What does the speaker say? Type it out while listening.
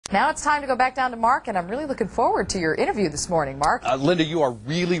Now it's time to go back down to Mark, and I'm really looking forward to your interview this morning, Mark. Linda, you are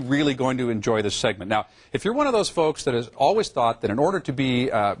really going to enjoy this segment. Now, if you're one of those folks that has always thought that in order to be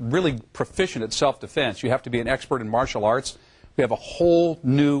really proficient at self-defense, you have to be an expert in martial arts, we have a whole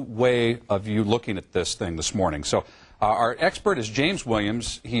new way of you looking at this thing this morning. So our expert is James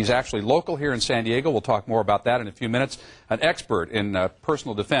Williams. He's actually local here in San Diego. We'll talk more about that in a few minutes. An expert in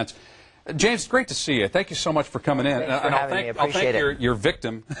personal defense. James, it's great to see you. Thank you so much for coming in. Thanks for having me. I'll thank your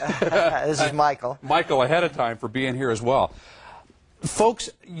victim. This is Michael. Michael ahead of time for being here as well.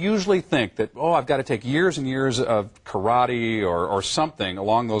 Folks usually think that, oh, I've got to take years and years of karate or something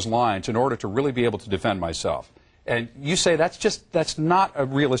along those lines in order to really be able to defend myself. And you say that's not a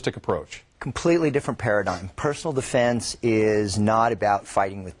realistic approach. Completely different paradigm. Personal defense is not about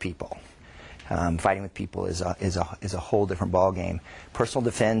fighting with people. Fighting with people is a whole different ballgame. Personal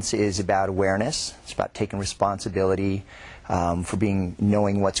defense is about awareness. It's about taking responsibility for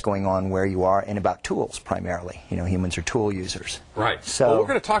knowing what's going on where you are, and about tools primarily. You know, humans are tool users. Right. So well, we're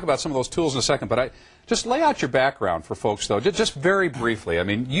going to talk about some of those tools in a second, but just lay out your background for folks, though, just very briefly. I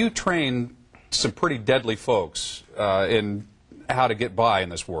mean, you train some pretty deadly folks in how to get by in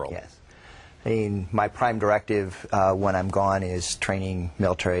this world. Yes. I mean, my prime directive when I'm gone is training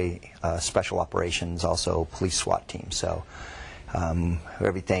military special operations, also police SWAT teams. So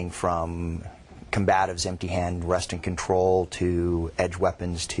everything from combatives, empty hand, arrest and control, to edge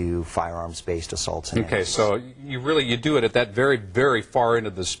weapons, to firearms-based assaults. And okay, so you do it at that very far end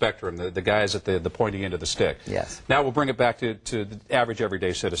of the spectrum, the guys at the pointy end of the stick. Yes. Now we'll bring it back to the average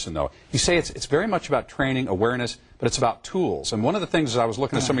everyday citizen, though. You say it's very much about training, awareness, but it's about tools. And one of the things as I was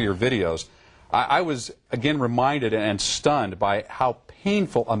looking at some of your videos, I was, again, reminded and stunned by how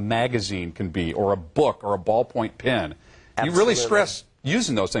painful a magazine can be, or a book, or a ballpoint pen. Absolutely. You really stress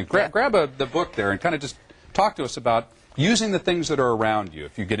using those things. Grab the book there and kind of just talk to us about using the things that are around you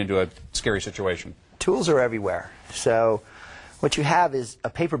if you get into a scary situation. Tools are everywhere. So what you have is a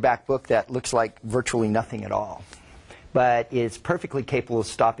paperback book that looks like virtually nothing at all, but it's perfectly capable of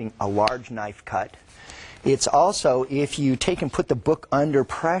stopping a large knife cut. It's also, if you take and put the book under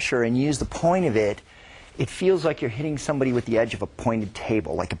pressure and use the point of it, it feels like you're hitting somebody with the edge of a pointed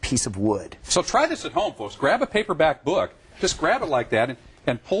table, like a piece of wood. So try this at home, folks. Grab a paperback book, just grab it like that,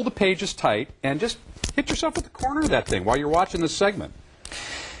 and pull the pages tight, and just hit yourself with the corner of that thing while you're watching this segment.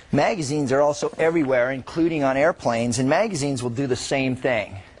 Magazines are also everywhere, including on airplanes, and magazines will do the same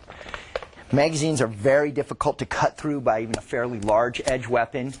thing. Magazines are very difficult to cut through by even a fairly large edge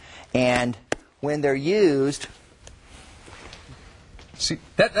weapon, and when they're used, see,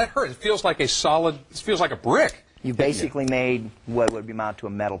 that hurts. It feels like a solid, it feels like a brick. You basically made what would amount to a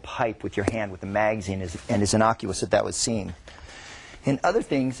metal pipe with your hand with a magazine, and as innocuous as that would seem. And other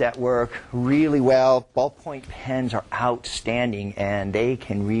things that work really well, ballpoint pens are outstanding, and they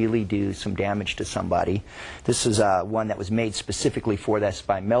can really do some damage to somebody. This is one that was made specifically for this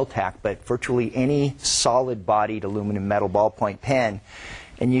by Meltac, but virtually any solid-bodied aluminum metal ballpoint pen,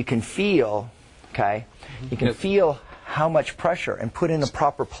 and you can feel, okay, you can feel how much pressure and put in a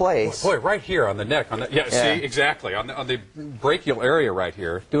proper place. Boy, right here on the neck. See, exactly. On the brachial area right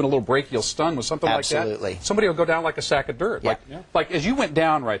here, doing a little brachial stun with something like that. Absolutely. Somebody will go down like a sack of dirt. Yeah. Like as you went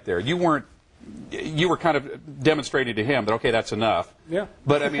down right there, you were kind of demonstrating to him that, okay, that's enough. Yeah.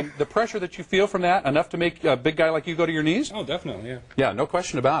 But, I mean, the pressure that you feel from that, enough to make a big guy like you go to your knees? Oh, definitely, yeah. Yeah, no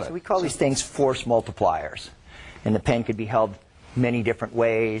question about it. So we call these things force multipliers. And the pen could be held many different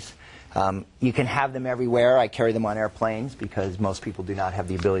ways. You can have them everywhere. I carry them on airplanes because most people do not have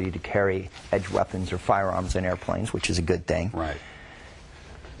the ability to carry edge weapons or firearms in airplanes, which is a good thing. Right.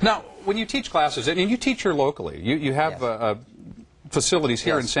 Now, when you teach classes, and you teach here locally, you have facilities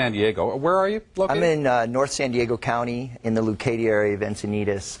here in San Diego. Where are you located? I'm in North San Diego County in the Leucadia area of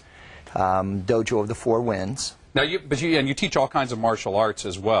Encinitas, Dojo of the Four Winds. Now, you teach all kinds of martial arts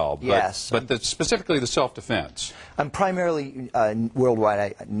as well. But, yes. But specifically the self-defense. I'm primarily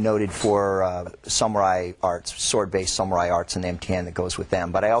worldwide noted for samurai arts, sword-based samurai arts, and the MTN that goes with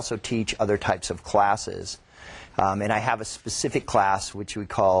them. But I also teach other types of classes. And I have a specific class which we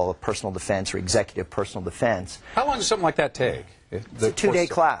call personal defense or executive personal defense. How long does something like that take? It's a two-day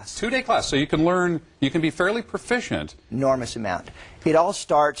class. Two-day class. So you can learn, you can be fairly proficient. Enormous amount. It all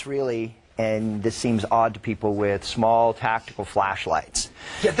starts really, and this seems odd to people, with small tactical flashlights.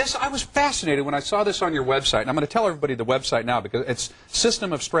 Yeah, I was fascinated when I saw this on your website, and I'm going to tell everybody the website now because it's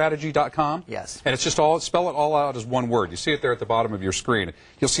systemofstrategy.com. Yes. And it's just spell it all out as one word. You see it there at the bottom of your screen.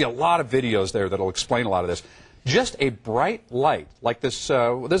 You'll see a lot of videos there that will explain a lot of this. just a bright light like this.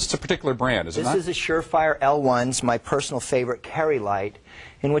 This is a particular brand, is it not? This is a Surefire L1's, my personal favorite carry light.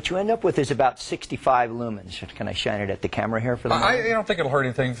 And what you end up with is about 65 lumens. Can I shine it at the camera here for the moment? I don't think it'll hurt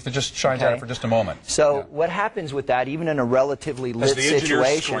anything if it just shines at it for just a moment. So what happens with that, even in a relatively lit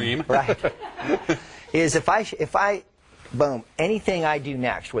situation, right, is if I boom, anything I do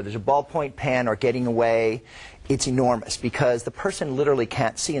next, whether it's a ballpoint pen or getting away, it's enormous because the person literally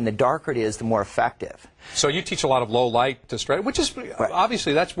can't see, and the darker it is, the more effective. So you teach a lot of low light to straight, which is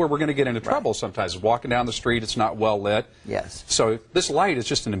obviously that's where we're going to get into trouble sometimes. Walking down the street, it's not well lit. Yes. So this light is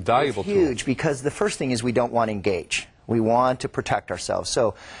just an invaluable tool. It's huge because the first thing is we don't want to engage. We want to protect ourselves.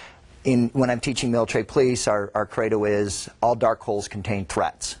 So when I'm teaching military police, our credo is all dark holes contain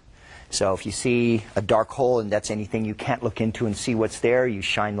threats. So if you see a dark hole and that's anything you can't look into and see what's there, you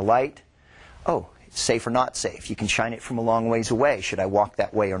shine the light. Oh, it's safe or not safe. You can shine it from a long ways away. Should I walk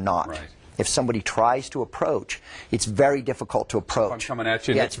that way or not? Right. If somebody tries to approach, it's very difficult to approach. So if I'm coming at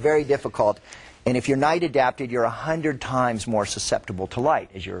you. Yeah, it's very difficult. And if you're night adapted, you're 100 times more susceptible to light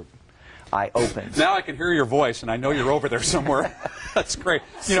as your eye opens. Now I can hear your voice, and I know you're over there somewhere. That's great.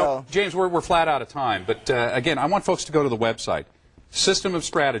 You know, James, we're flat out of time. But again, I want folks to go to the website,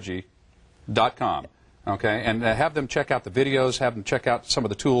 systemofstrategy.com, okay, and have them check out the videos, have them check out some of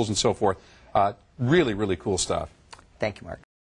the tools and so forth. Really, really cool stuff. Thank you, Mark.